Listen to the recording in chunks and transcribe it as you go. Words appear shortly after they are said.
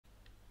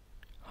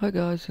Hi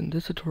guys, in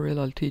this tutorial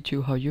I'll teach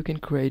you how you can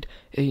create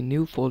a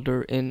new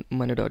folder in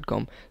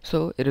monday.com.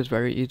 So it is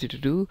very easy to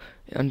do.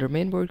 Under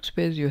main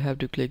workspace you have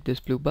to click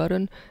this blue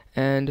button,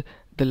 and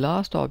the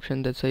last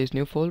option that says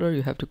new folder,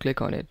 you have to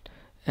click on it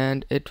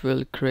and it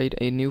will create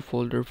a new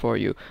folder for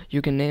you.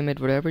 You can name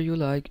it whatever you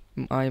like.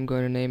 I am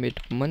going to name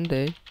it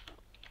Monday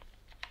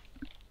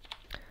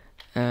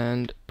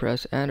and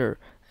press enter,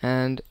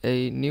 and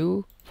a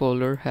new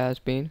folder has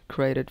been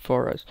created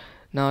for us.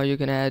 Now you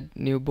can add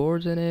new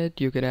boards in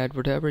it, you can add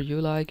whatever you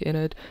like in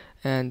it,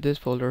 and this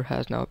folder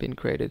has now been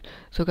created.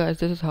 So guys,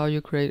 this is how you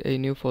create a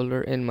new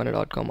folder in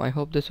monday.com. I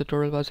hope this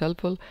tutorial was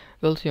helpful.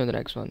 We'll see you on the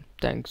next one.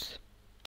 Thanks.